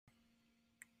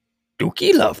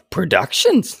Dookie Love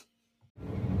Productions.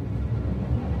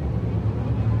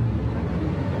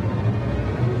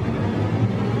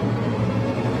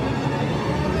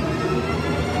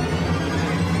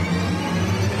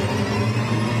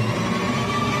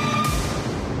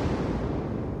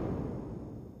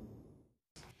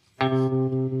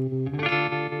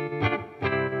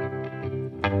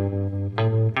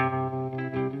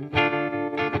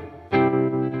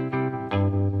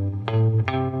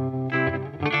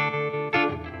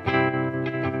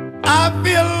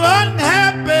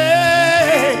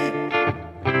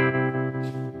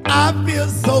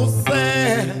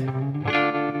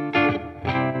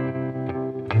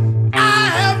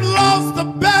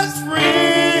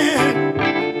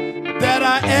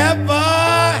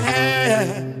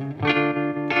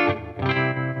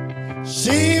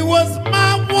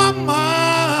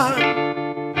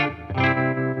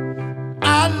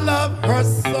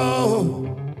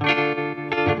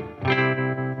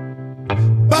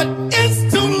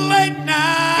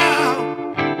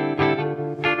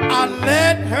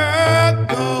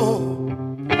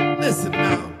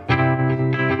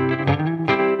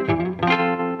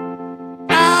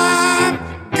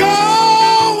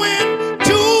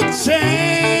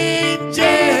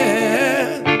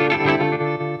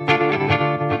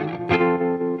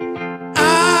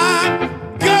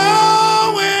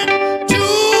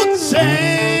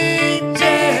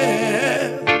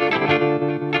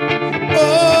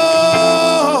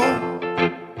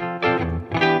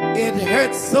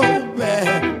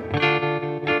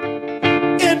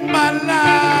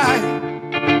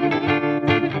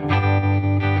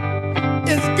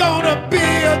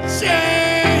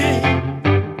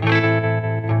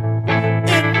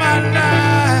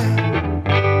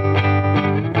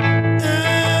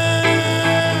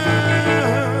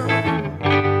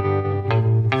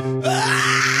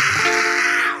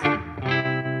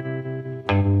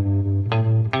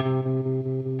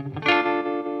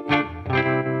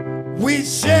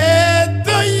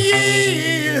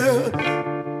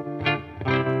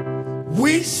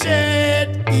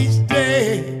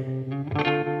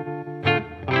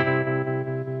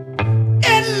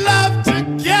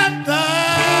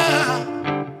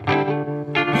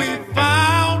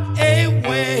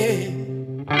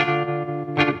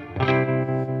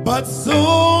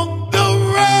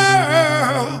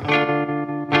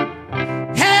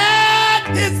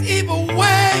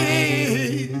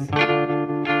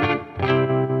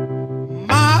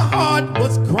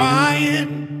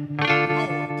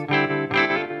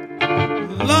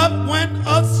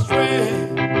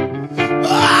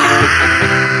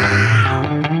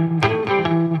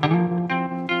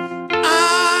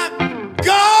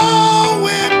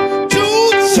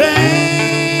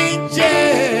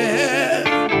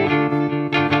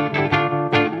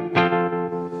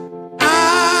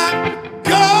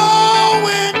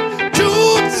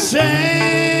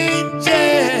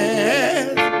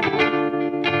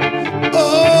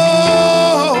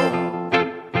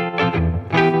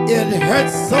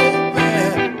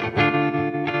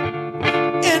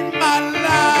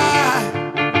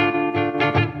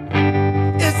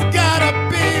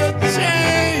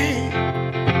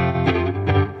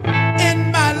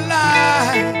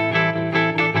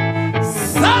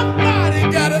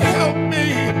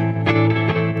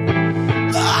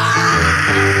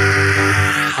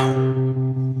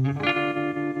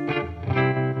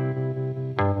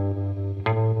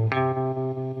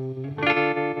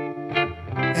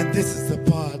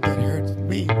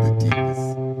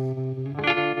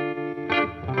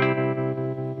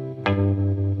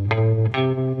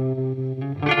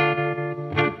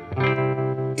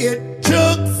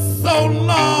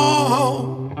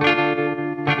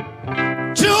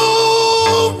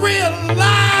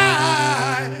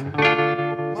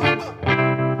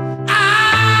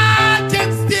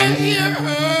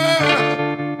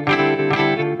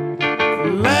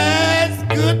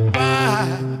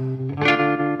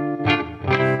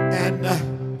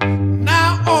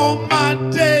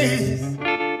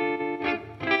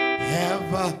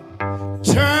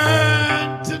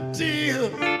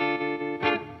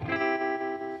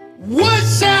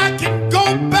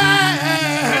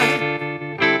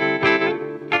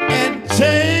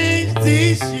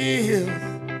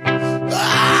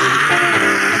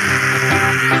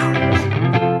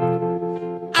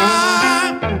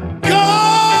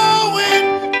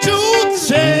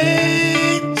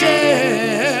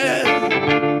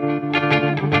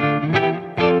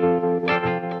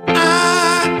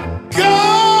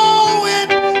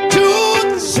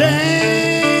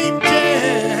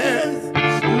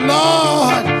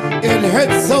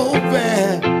 So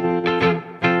bad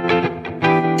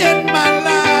in my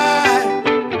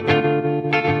life.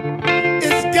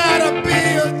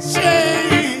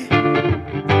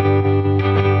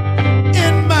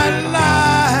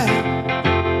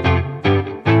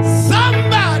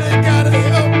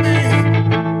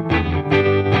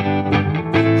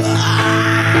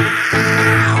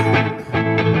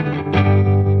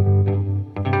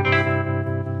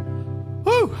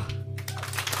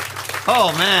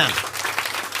 Oh, man.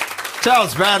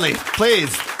 Charles Bradley,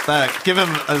 please give him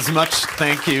as much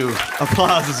thank you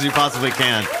applause as you possibly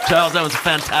can. Charles, that was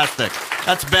fantastic.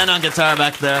 That's Ben on guitar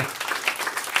back there.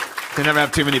 You never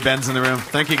have too many Bens in the room.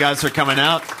 Thank you guys for coming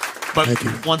out.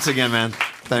 But once again, man,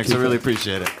 thanks. I really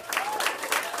appreciate it.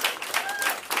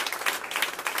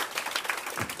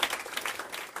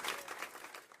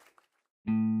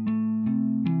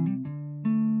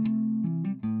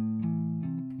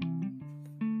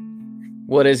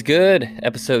 What is good?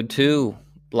 Episode 2,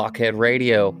 Blockhead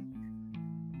Radio.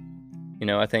 You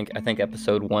know, I think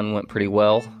episode 1 went pretty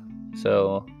well.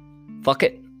 So, fuck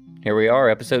it. Here we are,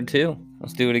 episode 2.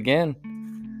 Let's do it again.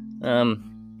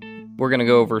 We're gonna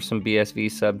go over some BSV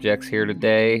subjects here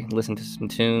today. Listen to some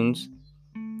tunes.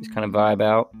 Just kind of vibe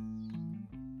out.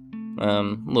 A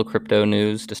little crypto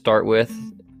news to start with.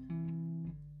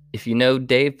 If you know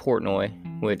Dave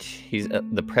Portnoy, which he's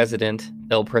the president,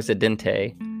 El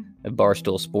Presidente of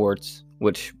Barstool Sports,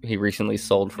 which he recently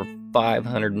sold for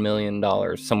 $500 million,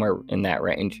 somewhere in that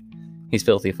range. He's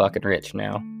filthy fucking rich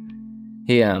now.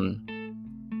 He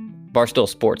Barstool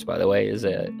Sports, by the way, is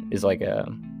like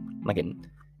an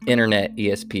internet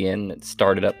ESPN that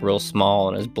started up real small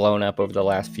and has blown up over the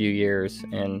last few years.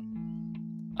 And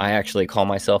I actually call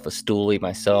myself a stoolie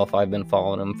myself. I've been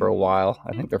following them for a while.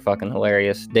 I think they're fucking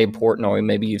hilarious. Dave Portnoy,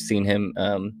 maybe you've seen him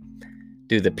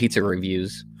do the pizza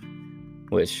reviews,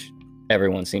 which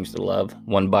everyone seems to love.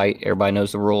 One bite, everybody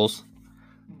knows the rules.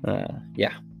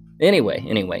 Yeah.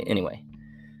 Anyway.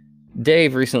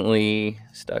 Dave recently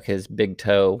stuck his big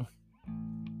toe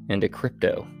into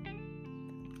crypto.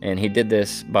 And he did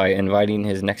this by inviting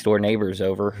his next door neighbors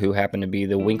over, who happen to be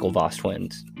the Winklevoss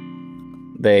twins.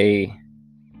 They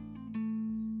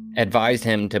advised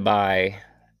him to buy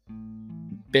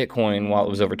Bitcoin while it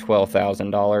was over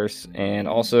 $12,000, and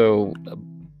also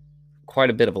quite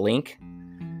a bit of Link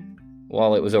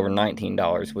while it was over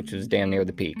 $19, which was damn near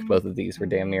the peak. Both of these were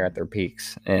damn near at their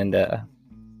peaks. And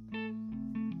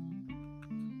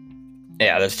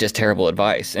yeah, that's just terrible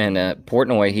advice. And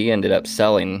Portnoy, he ended up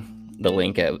selling the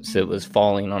Link as it was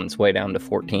falling on its way down to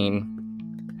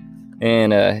 14.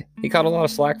 And he caught a lot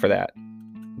of slack for that.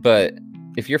 But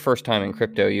if your first time in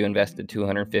crypto, you invested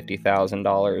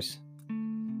 $250,000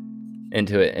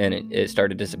 into it and it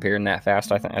started disappearing that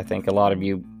fast, I think a lot of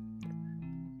you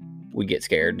would get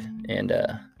scared and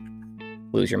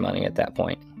lose your money at that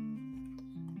point.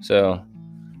 So,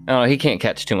 I don't know, he can't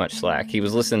catch too much slack. He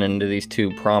was listening to these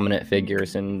two prominent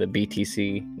figures in the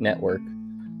BTC network.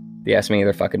 If you ask me,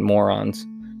 they're fucking morons.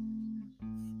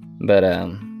 But,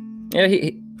 yeah,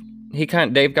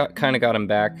 Dave got him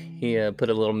back. He put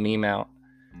a little meme out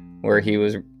where he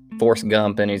was Forrest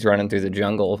Gump and he's running through the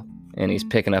jungle and he's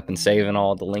picking up and saving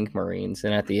all the Link Marines.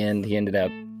 And at the end, he ended up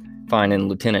finding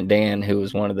Lieutenant Dan, who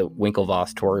was one of the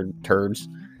Winklevoss turds,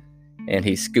 and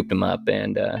he scooped him up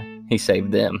and he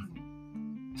saved them.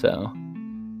 So,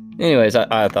 anyways,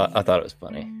 I thought it was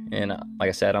funny, and like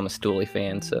I said, I'm a Stoolie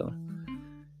fan. So,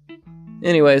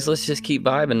 anyways, let's just keep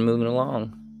vibing, moving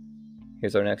along.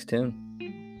 Here's our next tune.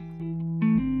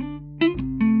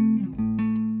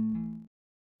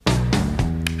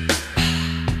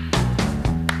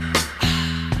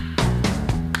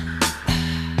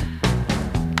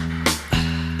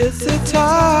 It's the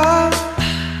time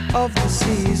of the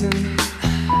season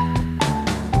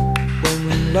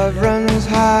when love runs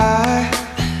high.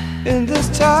 In this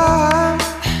time,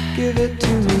 give it to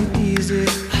me easy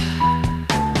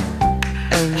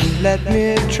and let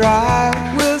me try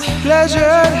with pleasured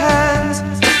hands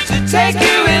to take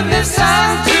you in the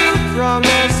sun to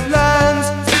promised lands,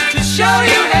 to show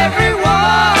you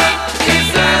everyone.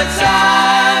 It's the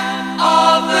time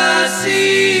of the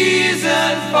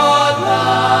season for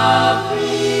loving.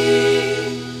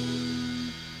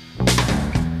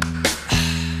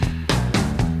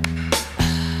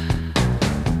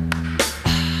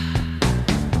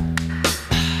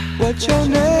 What's your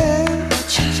name?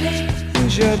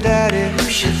 Who's your daddy?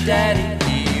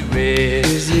 He rich.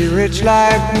 Is he rich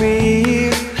like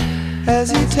me?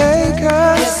 Has he take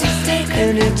us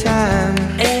anytime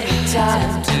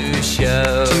to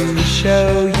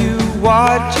show you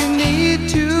what you need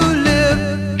to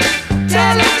live?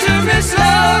 Tell it to me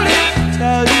slowly.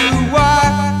 Tell you why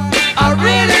I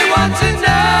really want to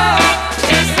know.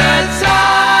 It's the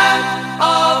time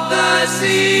of the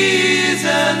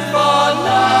season for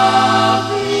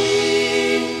loving.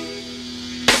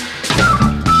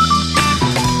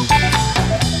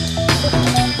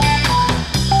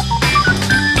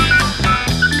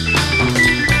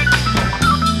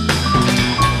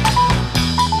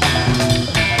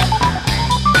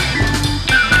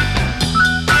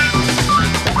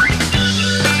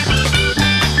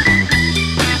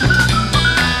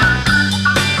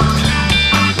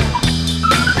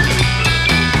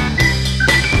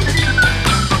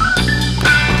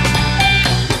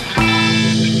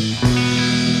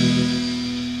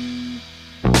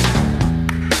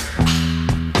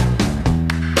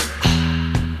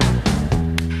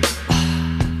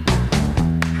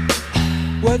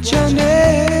 What's your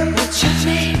name? What's your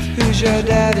name? Who's your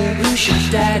daddy? Who's your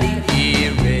daddy? He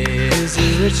rich. Is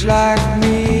he rich like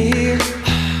me?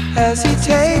 Has he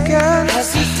taken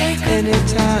any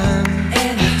time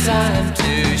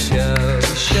to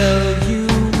show you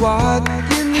what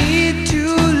you need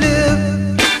to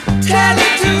live? Tell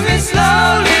it to me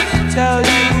slowly. Tell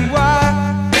you why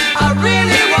I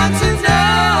really want to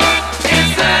know.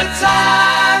 It's the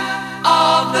time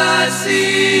of the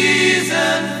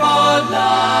season for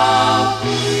love.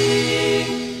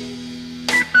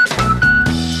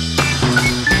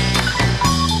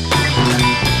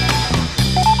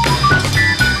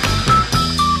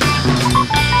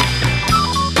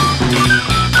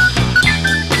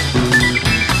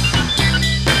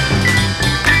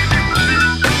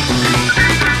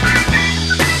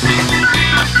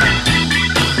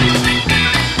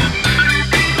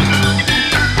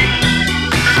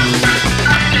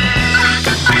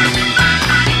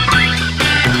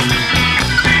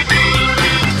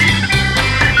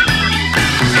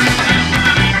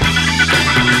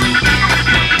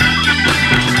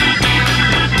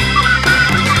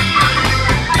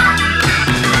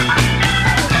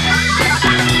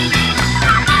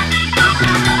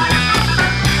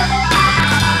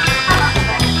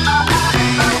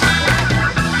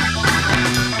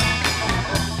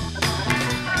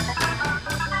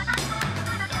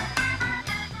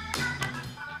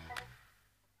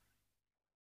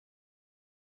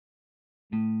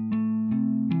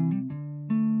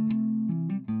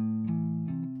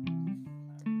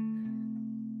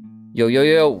 Yo, yo,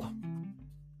 yo.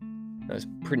 That was a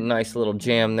pretty nice little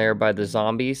jam there by the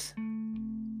Zombies.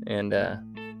 And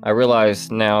I realize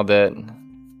now that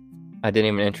I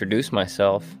didn't even introduce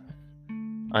myself.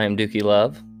 I am Dookie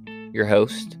Love, your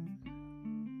host.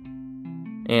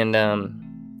 And a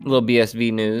little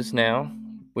BSV news now.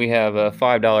 We have a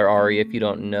 $5 Ari. If you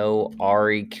don't know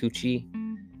Ari Cucci,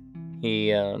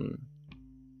 he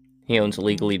owns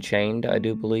Legally Chained, I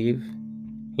do believe.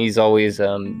 He's always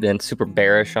been super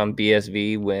bearish on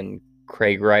BSV when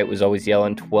Craig Wright was always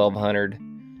yelling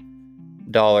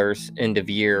 $1,200 end of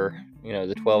year. You know,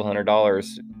 the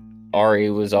 $1,200. Ari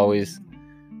was always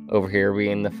over here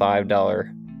being the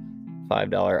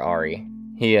 $5 Ari.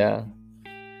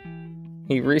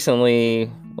 He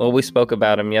recently, well, we spoke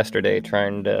about him yesterday,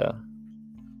 trying to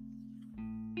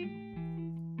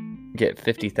get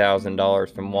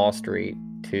 $50,000 from Wall Street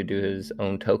to do his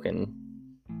own token.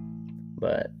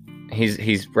 But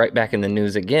he's right back in the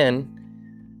news again.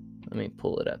 Let me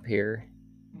pull it up here.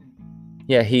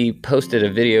 Yeah, he posted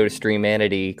a video to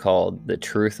Streamanity called The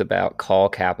Truth About Call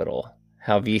Capital,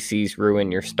 How VCs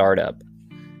Ruin Your Startup.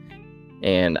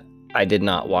 And I did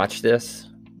not watch this.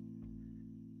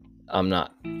 I'm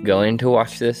not going to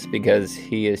watch this because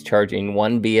he is charging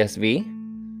one BSV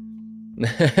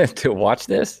to watch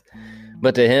this.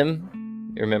 But to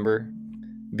him, remember,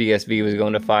 BSV was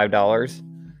going to $5.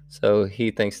 So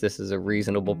he thinks this is a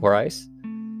reasonable price.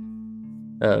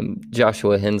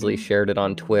 Joshua Hensley shared it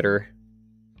on Twitter.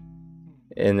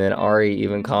 And then Ari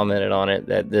even commented on it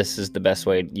that this is the best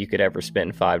way you could ever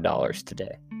spend $5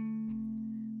 today.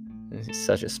 He's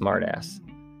such a smart ass.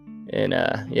 And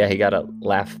yeah, he got to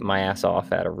laugh my ass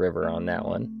off at a river on that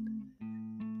one.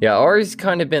 Yeah, Ari's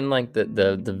kind of been like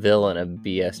the villain of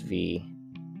BSV,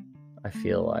 I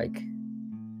feel like.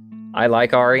 I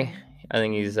like Ari. I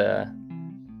think he's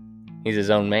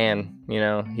his own man, you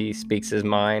know. He speaks his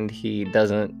mind. He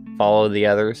doesn't follow the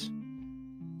others.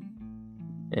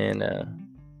 And,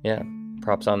 yeah,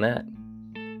 props on that.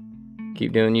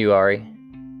 Keep doing you, Ari.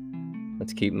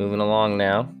 Let's keep moving along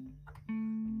now.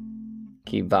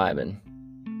 Keep vibing.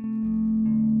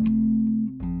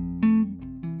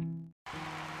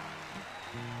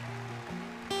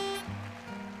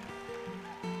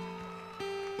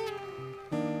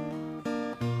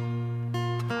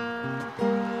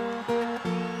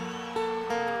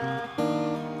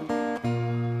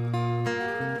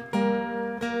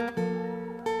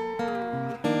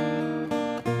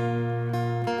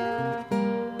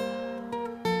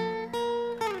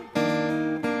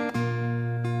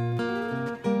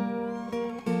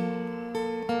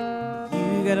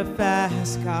 Got a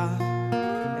fast car,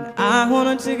 and I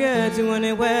wanted to get to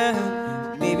anywhere.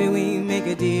 Maybe we make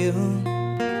a deal.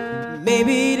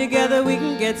 Maybe together we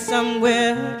can get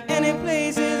somewhere. Any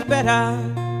place is better.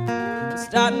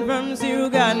 Starting from zero,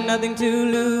 got nothing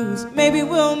to lose. Maybe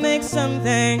we'll make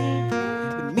something.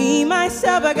 But me,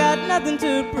 myself, I got nothing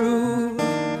to prove.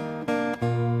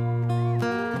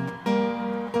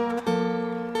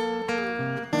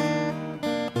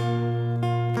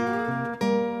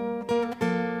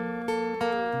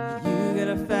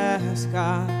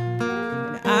 Car,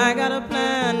 and I got a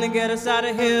plan to get us out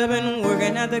of here. Been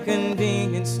working at the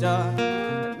convenience store.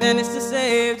 Managed to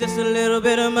save just a little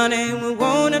bit of money. We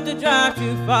won't have to drive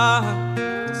too far.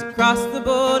 Just across the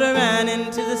border and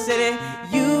into the city.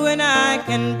 You and I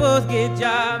can both get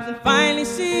jobs and finally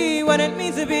see what it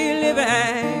means to be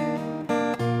living.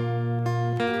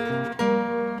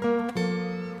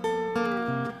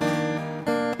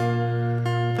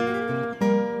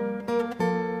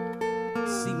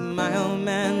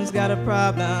 Got a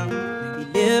problem. He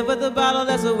lived with a bottle,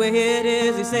 that's the way it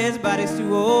is. He says his body's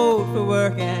too old for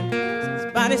working. His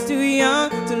body's too young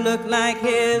to look like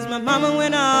his. My mama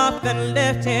went off and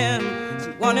left him.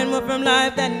 She wanted more from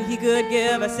life than he could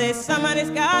give. I say somebody's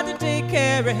got to take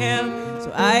care of him.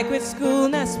 So I quit school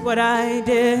and that's what I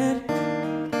did.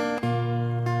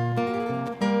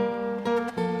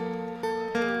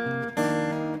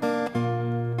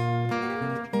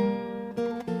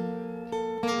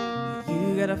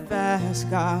 Got a fast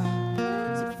car,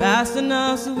 so fast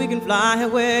enough so we can fly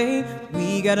away.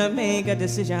 We gotta make a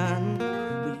decision.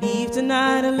 We leave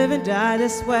tonight or live and die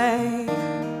this way.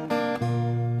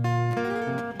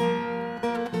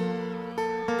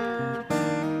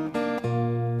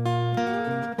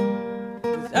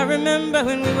 'Cause I remember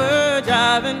when we were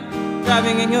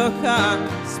driving in your car.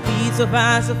 Speed so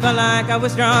fast I felt like I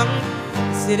was drunk.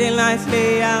 City lights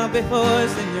lay out before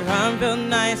us, and your arm felt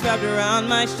nice wrapped around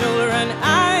my shoulder, and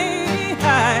I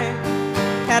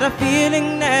had a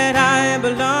feeling that I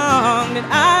belonged, and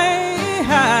I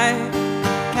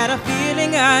had a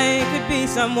feeling I could be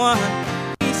someone,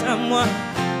 be someone,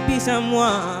 be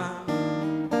someone.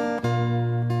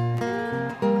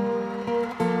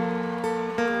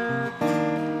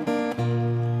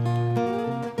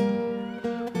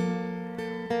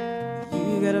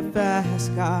 You got a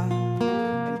fast car.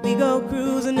 We go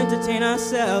cruise and entertain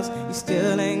ourselves. You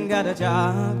still ain't got a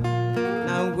job.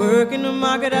 Now work in the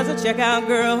market as a checkout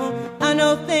girl. I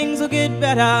know things will get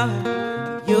better.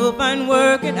 You'll find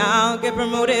work and I'll get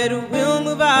promoted. We'll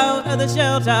move out of the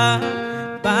shelter,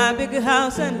 buy a bigger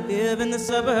house and live in the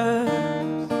suburbs.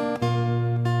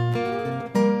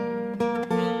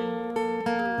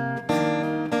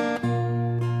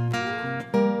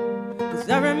 'Cause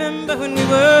I remember when we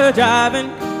were driving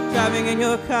in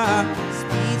your car.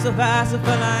 So fast, I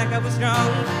felt like I was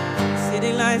strong.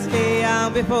 City lights lay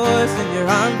out before us, and your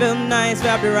arm felt nice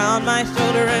wrapped around my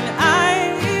shoulder, and I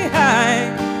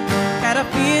had a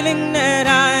feeling that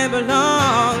I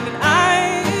belonged, and I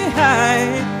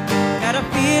had a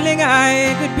feeling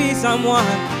I could be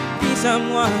someone, be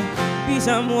someone, be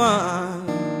someone.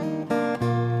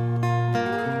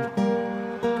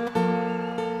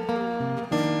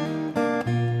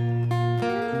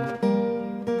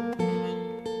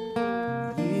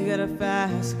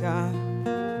 Fast car.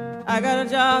 I got a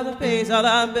job that pays all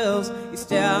our bills. You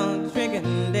stay out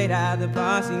drinking late at the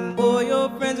bar, seeing more your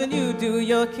friends than you do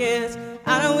your kids.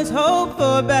 I always hope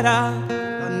for better,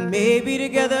 but maybe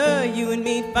together you and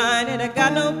me find it. I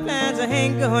got no plans, I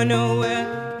ain't going nowhere.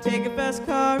 Take a fast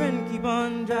car and keep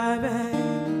on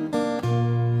driving.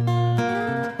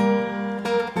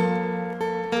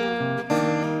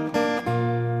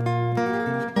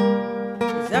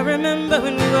 'Cause I remember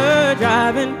when we were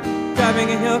driving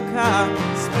in your car.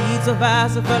 Speed so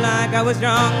fast I felt like I was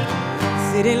drunk.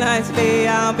 City lights lay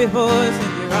out before us,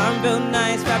 and your arm felt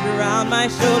nice wrapped around my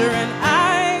shoulder, and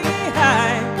I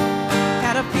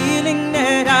had a feeling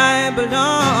that I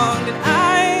belonged, and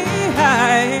I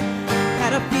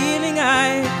had a feeling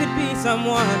I could be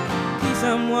someone, be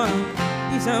someone,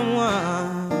 be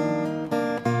someone.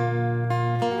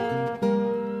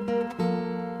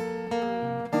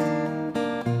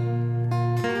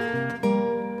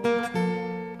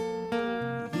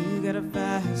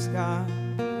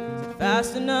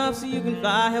 Fast enough so you can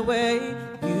fly away.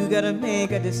 You gotta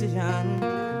make a decision.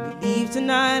 We leave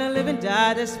tonight or live and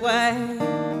die this way.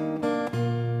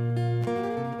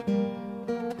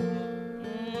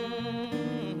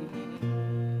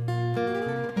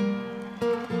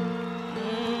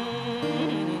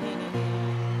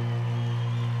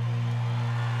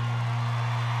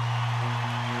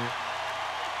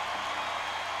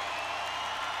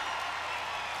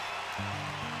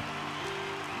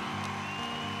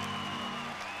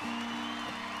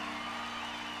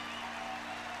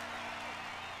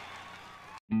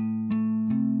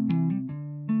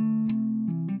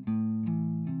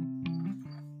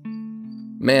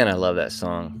 Man, I love that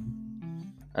song.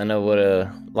 I know what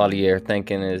a lot of you are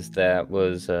thinking is that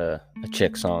was a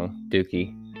chick song,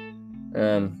 Dookie.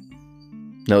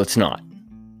 No, it's not.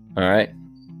 All right?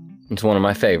 It's one of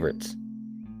my favorites.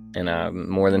 And I'm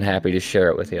more than happy to share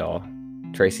it with y'all.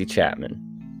 Tracy Chapman.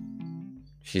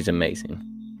 She's amazing.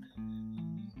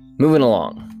 Moving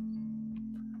along.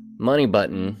 Money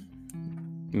Button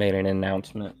made an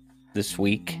announcement this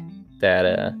week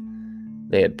that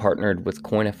they had partnered with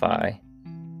Coinify,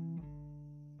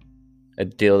 a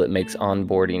deal that makes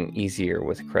onboarding easier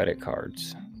with credit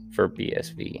cards for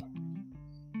BSV.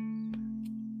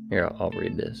 Here, I'll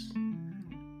read this.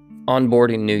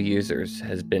 Onboarding new users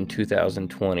has been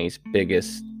 2020's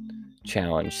biggest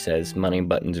challenge, says Money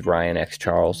Button's Ryan X.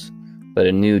 Charles, but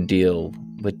a new deal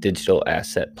with digital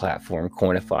asset platform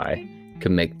Coinify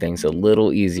could make things a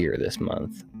little easier this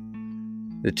month.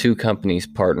 The two companies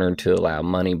partnered to allow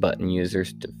Money Button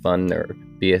users to fund their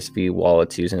BSV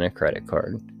wallets using a credit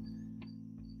card.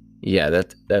 Yeah,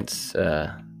 that's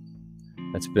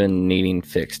been needing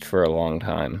fixed for a long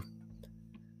time.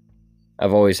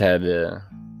 I've always had to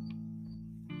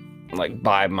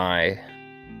buy my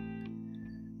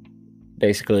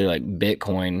basically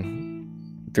Bitcoin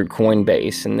through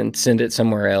Coinbase and then send it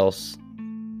somewhere else,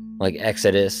 like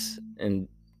Exodus, and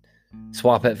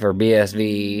swap it for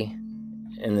BSV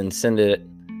and then send it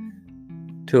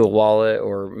to a wallet,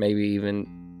 or maybe even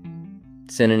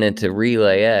sending it to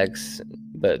RelayX.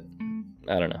 But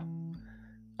I don't know.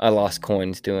 I lost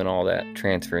coins doing all that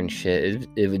transferring shit.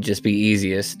 It would just be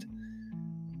easiest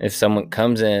if someone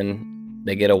comes in,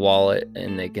 they get a wallet,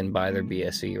 and they can buy their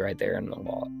BSV right there in the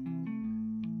wallet.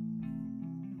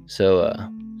 So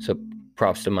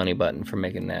props to Money Button for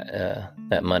making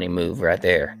that money move right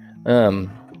there. On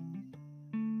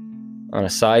a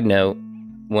side note,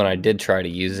 when I did try to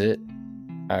use it,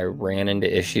 I ran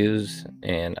into issues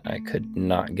and I could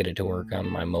not get it to work on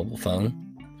my mobile phone.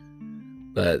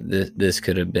 But this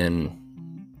could have been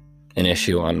an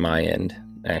issue on my end,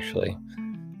 actually.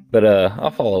 But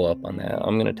I'll follow up on that.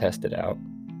 I'm going to test it out.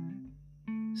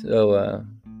 So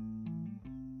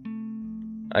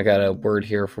I got a word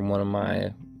here from one of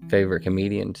my favorite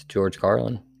comedians, George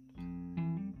Carlin.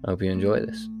 I hope you enjoy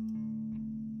this.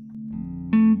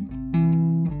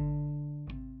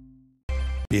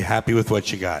 Be happy with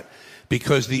what you got.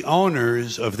 Because the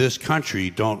owners of this country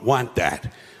don't want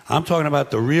that. I'm talking about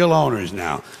the real owners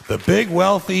now. The big,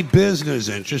 wealthy business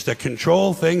interests that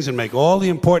control things and make all the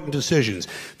important decisions.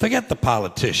 Forget the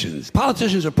politicians.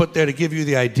 Politicians are put there to give you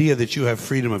the idea that you have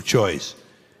freedom of choice.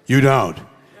 You don't.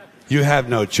 You have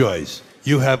no choice.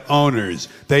 You have owners.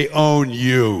 They own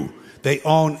you. They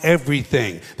own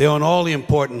everything. They own all the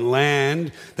important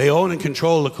land. They own and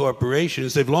control the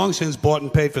corporations. They've long since bought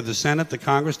and paid for the Senate, the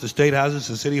Congress, the state houses,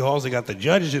 the city halls. They got the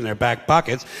judges in their back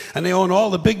pockets. And they own all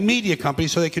the big media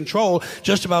companies, so they control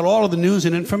just about all of the news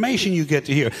and information you get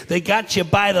to hear. They got you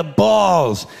by the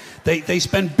balls. They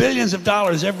spend billions of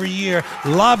dollars every year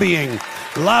lobbying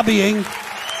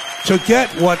to get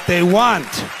what they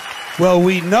want. Well,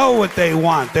 we know what they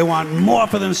want. They want more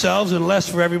for themselves and less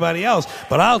for everybody else.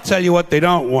 But I'll tell you what they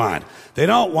don't want. They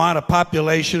don't want a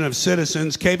population of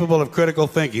citizens capable of critical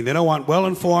thinking. They don't want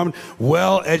well-informed,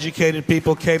 well-educated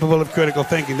people capable of critical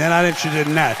thinking. They're not interested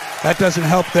in that. That doesn't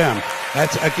help them.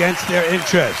 That's against their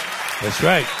interest. That's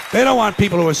right. They don't want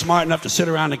people who are smart enough to sit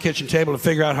around the kitchen table and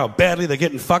figure out how badly they're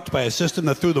getting fucked by a system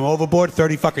that threw them overboard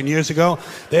 30 fucking years ago.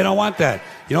 They don't want that.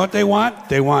 You know what they want?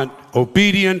 They want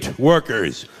obedient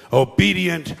workers.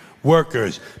 Obedient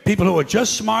workers. People who are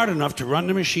just smart enough to run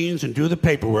the machines and do the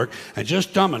paperwork, and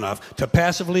just dumb enough to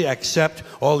passively accept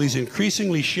all these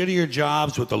increasingly shittier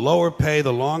jobs with the lower pay,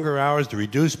 the longer hours, the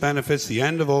reduced benefits, the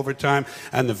end of overtime,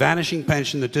 and the vanishing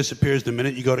pension that disappears the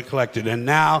minute you go to collect it. And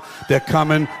now they're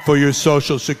coming for your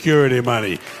Social Security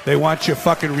money. They want your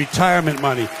fucking retirement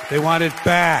money. They want it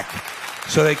back,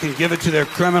 so they can give it to their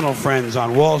criminal friends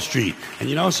on Wall Street. And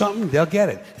you know something? They'll get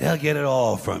it. They'll get it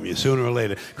all from you sooner or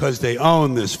later, because they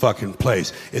own this fucking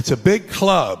place. It's a big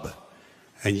club,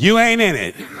 and you ain't in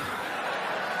it.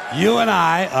 You and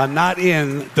I are not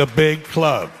in the big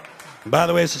club. And by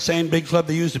the way, it's the same big club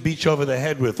they use to beat you over the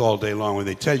head with all day long, when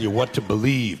they tell you what to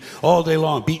believe. All day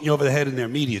long, beating you over the head in their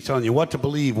media, telling you what to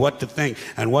believe, what to think,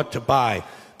 and what to buy.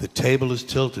 The table is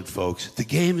tilted, folks. The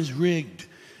game is rigged.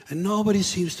 And nobody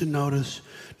seems to notice.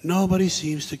 Nobody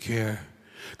seems to care.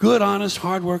 Good, honest,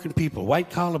 hard-working people, white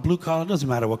collar, blue collar, doesn't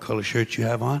matter what color shirt you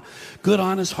have on. Good,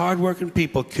 honest, hard-working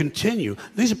people continue.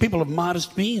 These are people of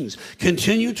modest means.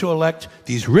 Continue to elect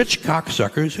these rich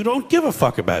cocksuckers who don't give a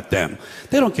fuck about them.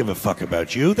 They don't give a fuck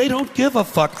about you. They don't give a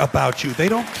fuck about you. They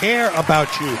don't care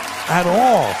about you at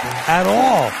all. At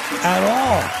all. At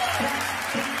all.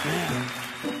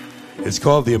 Man. It's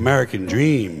called the American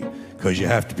dream, because you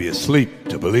have to be asleep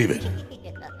to believe it.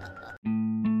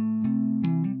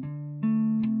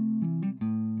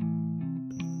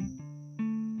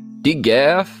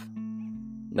 D-Gaff.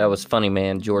 That was funny,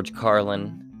 man. George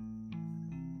Carlin.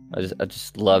 I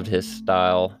just loved his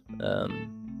style.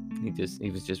 He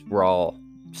was just raw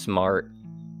smart,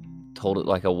 told it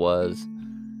like it was.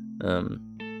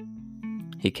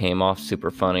 He came off super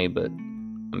funny, but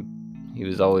he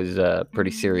was always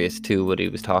pretty serious too, what he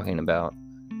was talking about.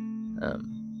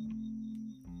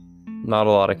 Not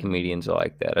a lot of comedians are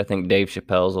like that. I think Dave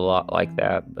Chappelle's a lot like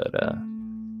that, but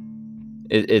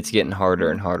it's getting harder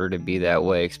and harder to be that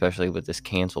way, especially with this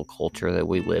cancel culture that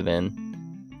we live in.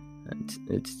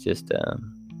 It's just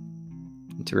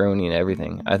it's ruining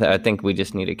everything. I think we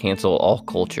just need to cancel all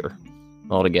culture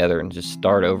altogether and just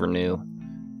start over new.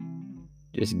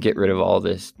 Just get rid of all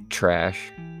this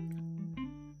trash.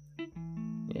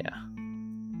 Yeah.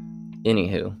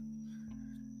 Anywho,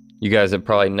 you guys have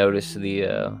probably noticed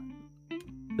the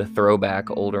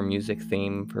throwback older music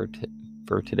theme for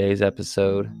today's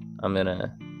episode. I'm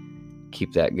gonna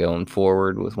keep that going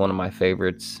forward with one of my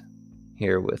favorites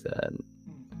here with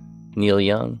Neil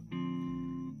Young.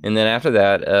 And then after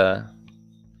that,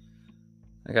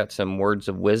 I got some words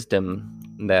of wisdom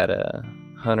that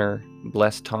Hunter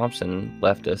Bless Thompson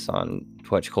left us on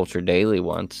Twitch Culture Daily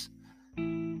once.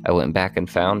 I went back and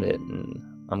found it, and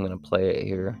I'm going to play it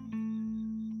here.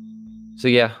 So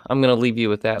yeah, I'm going to leave you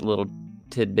with that little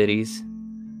tidbitties.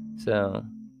 So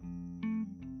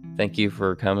thank you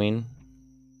for coming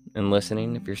and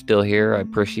listening. If you're still here, I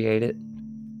appreciate it.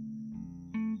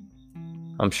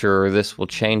 I'm sure this will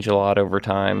change a lot over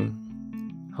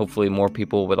time. Hopefully more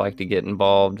people would like to get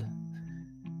involved,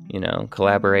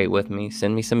 collaborate with me.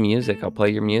 Send me some music. I'll play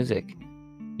your music.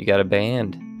 You got a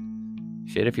band?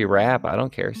 Shit, if you rap, I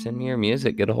don't care. Send me your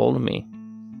music. Get a hold of me.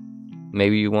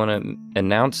 Maybe you want to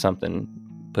announce something.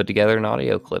 Put together an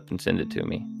audio clip and send it to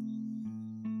me.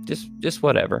 Just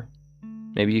whatever.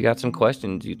 Maybe you got some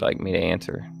questions you'd like me to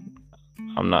answer.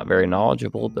 I'm not very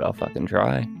knowledgeable, but I'll fucking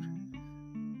try.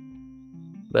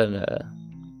 But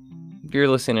if you're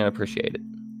listening, I appreciate it.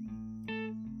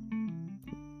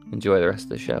 Enjoy the rest of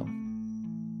the show.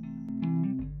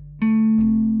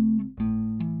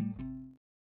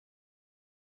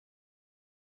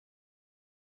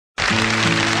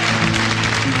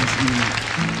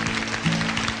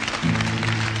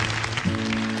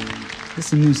 This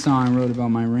is a new song I wrote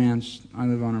about my ranch. I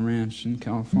live on a ranch in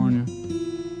California.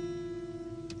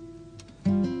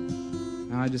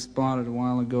 I just bought it a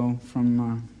while ago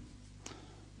from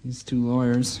these two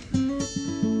lawyers.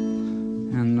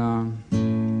 And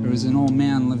there was an old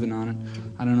man living on it.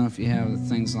 I don't know if you have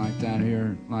things like that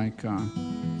here, like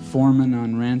foreman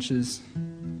on ranches.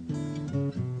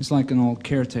 He's like an old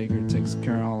caretaker, takes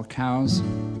care of all the cows,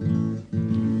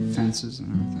 fences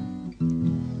and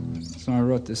everything. So I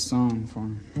wrote this song for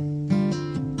him.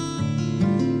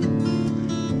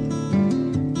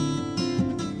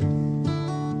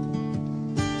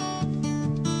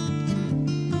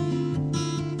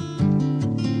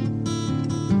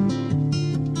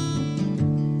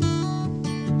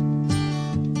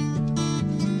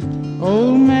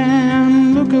 Old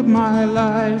man, look at my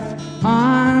life,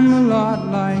 I'm a lot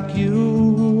like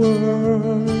you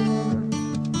were.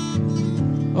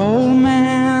 Old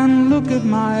man, look at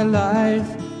my life,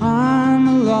 I'm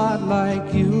a lot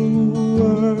like you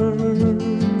were.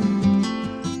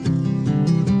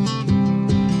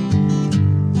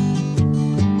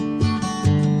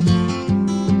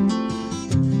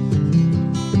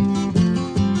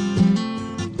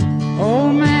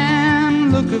 Old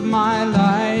man, look at my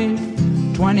life,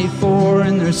 24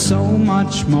 and there's so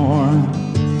much more.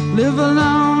 Live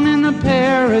alone in a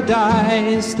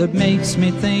paradise that makes me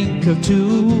think of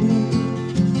two.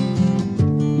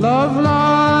 Love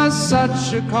lost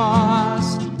such a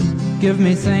cost. Give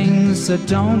me things that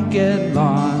don't get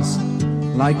lost,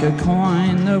 like a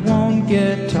coin that won't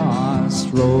get tossed,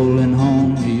 rolling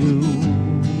home to you.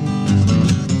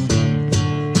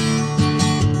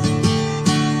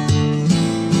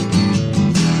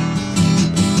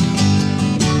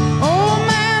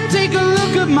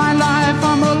 My life,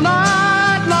 I'm a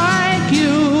lot like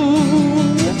you.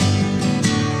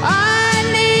 I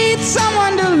need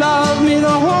someone to love me the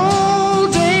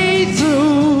whole day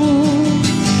through.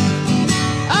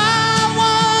 I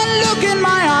want to look in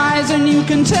my eyes and you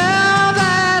can tell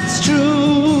that's true.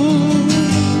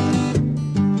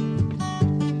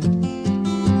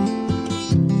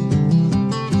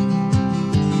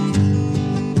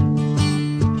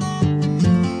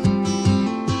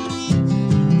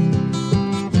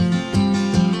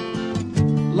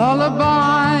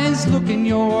 Lullabies look in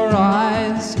your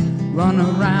eyes, run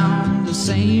around the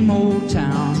same old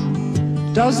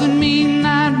town. Doesn't mean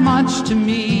that much to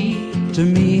me, to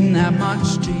mean that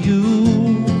much to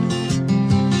you.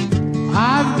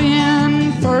 I've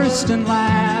been first and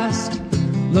last,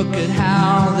 look at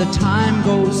how the time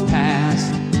goes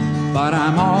past, but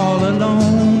I'm all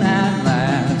alone at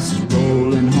last.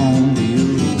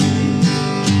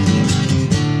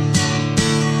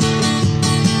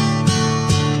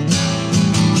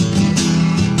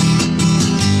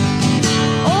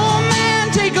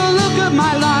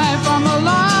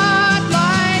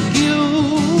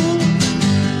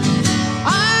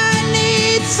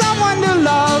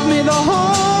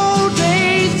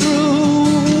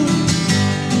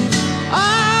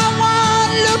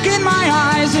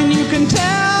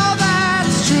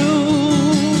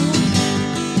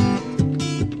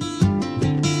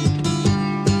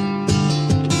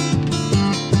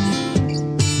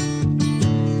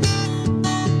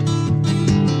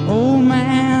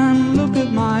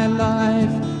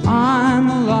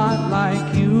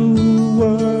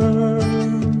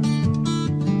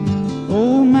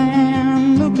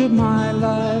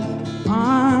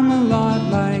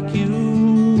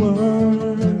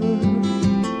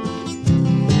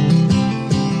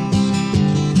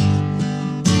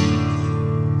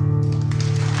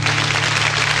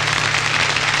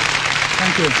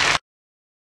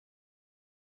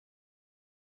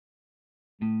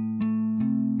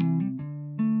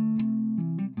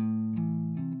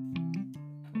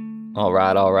 All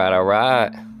right, all right, all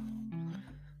right.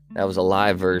 That was a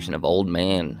live version of Old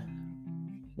Man.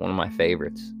 One of my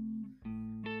favorites.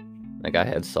 That guy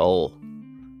had soul.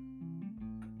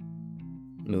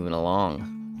 Moving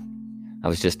along. I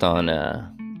was just on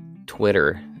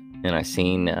Twitter and I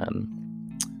seen a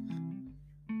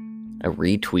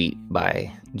retweet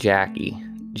by Jackie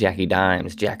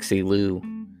Dimes, Jack C. Lou.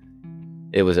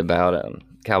 It was about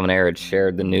Calvin Harris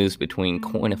shared the news between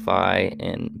Coinify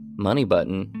and Money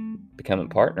Button becoming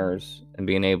partners and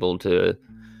being able to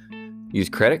use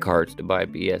credit cards to buy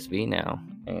BSV now.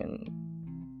 And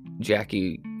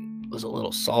Jackie was a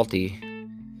little salty.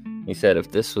 He said,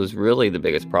 if this was really the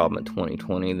biggest problem in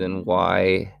 2020, then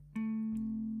why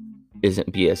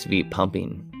isn't BSV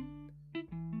pumping?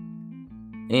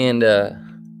 And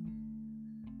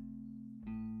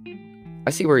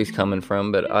I see where he's coming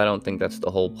from, but I don't think that's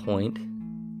the whole point.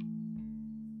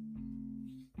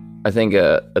 I think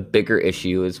a bigger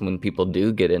issue is when people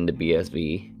do get into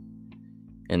BSV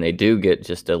and they do get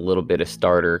just a little bit of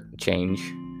starter change,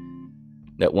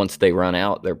 that once they run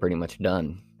out, they're pretty much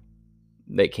done.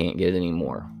 They can't get any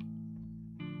more.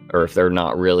 Or if they're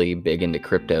not really big into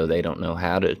crypto, they don't know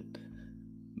how to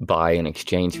buy and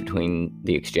exchange between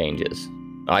the exchanges.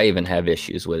 I even have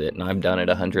issues with it, and I've done it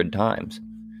 100 times.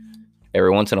 Every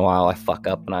once in a while, I fuck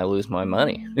up and I lose my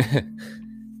money.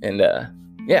 And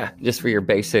yeah, just for your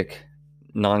basic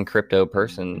non-crypto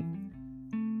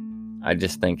person, I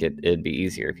just think it'd be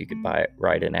easier if you could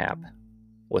write an app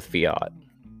with fiat,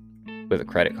 with a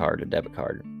credit card, a debit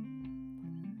card.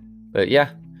 But yeah,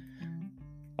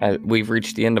 we've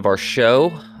reached the end of our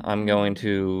show. I'm going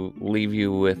to leave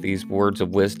you with these words of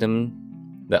wisdom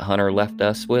that Hunter left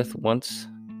us with once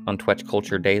on Twetch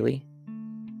Culture Daily.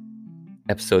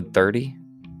 Episode 30.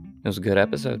 It was a good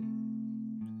episode.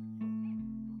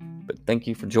 But thank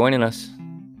you for joining us.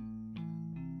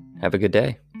 Have a good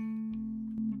day.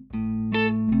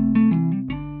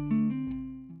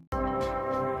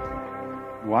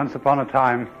 Once upon a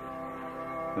time,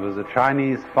 there was a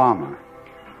Chinese farmer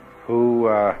who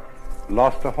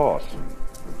lost a horse,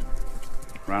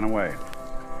 ran away.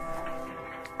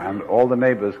 And all the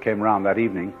neighbors came around that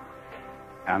evening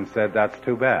and said, "That's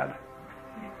too bad."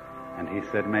 And he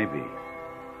said, "Maybe."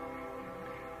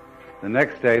 The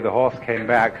next day, the horse came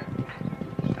back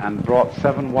and brought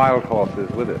 7 wild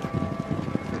horses with it.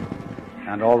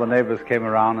 And all the neighbors came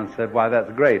around and said, "Why,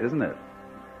 that's great, isn't it?"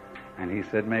 And he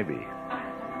said, "Maybe."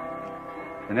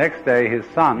 The next day, his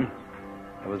son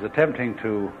was attempting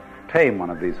to tame one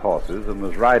of these horses and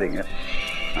was riding it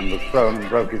and was thrown and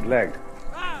broke his leg.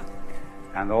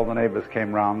 And all the neighbors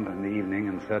came round in the evening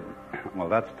and said, "Well,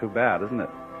 that's too bad, isn't it?"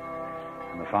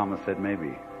 And the farmer said,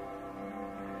 "Maybe."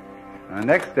 And the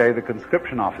next day, the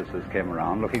conscription officers came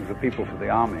around looking for people for the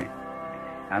army,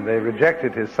 and they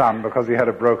rejected his son because he had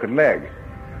a broken leg.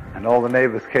 And all the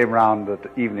neighbors came round at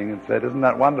the evening and said, "Isn't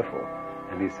that wonderful?"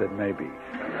 And he said, "Maybe."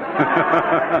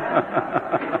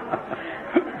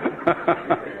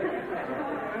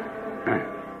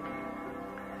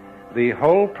 The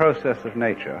whole process of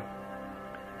nature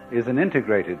is an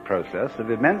integrated process of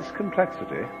immense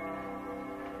complexity,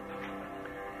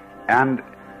 and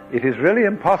it is really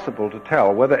impossible to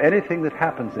tell whether anything that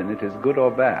happens in it is good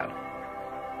or bad,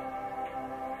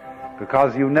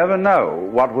 because you never know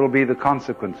what will be the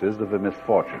consequences of a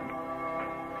misfortune,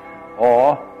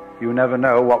 or you never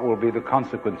know what will be the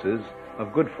consequences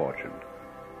of good fortune.